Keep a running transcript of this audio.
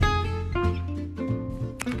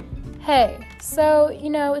Hey,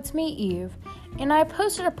 it's me, Eve, and I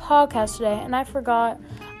posted a podcast today, and I forgot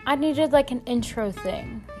I needed, an intro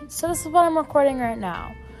thing. So this is what I'm recording right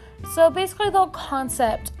now. So basically the whole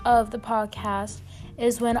concept of the podcast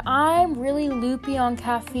is when I'm really loopy on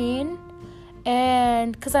caffeine,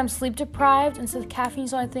 and because I'm sleep deprived, and so the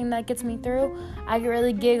caffeine's the only thing that gets me through, I get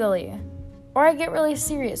really giggly. Or I get really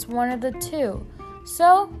serious, one of the two.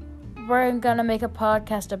 So, we're gonna make a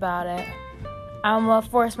podcast about it. I'm gonna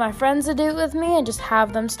force my friends to do it with me and just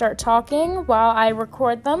have them start talking while I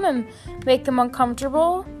record them and make them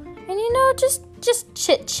uncomfortable. And just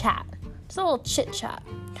chit-chat. Just a little chit-chat.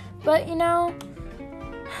 But,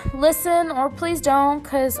 listen or please don't,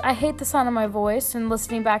 because I hate the sound of my voice, and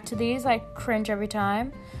listening back to these, I cringe every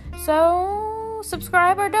time. So,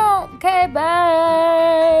 subscribe or don't. Okay,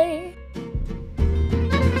 bye!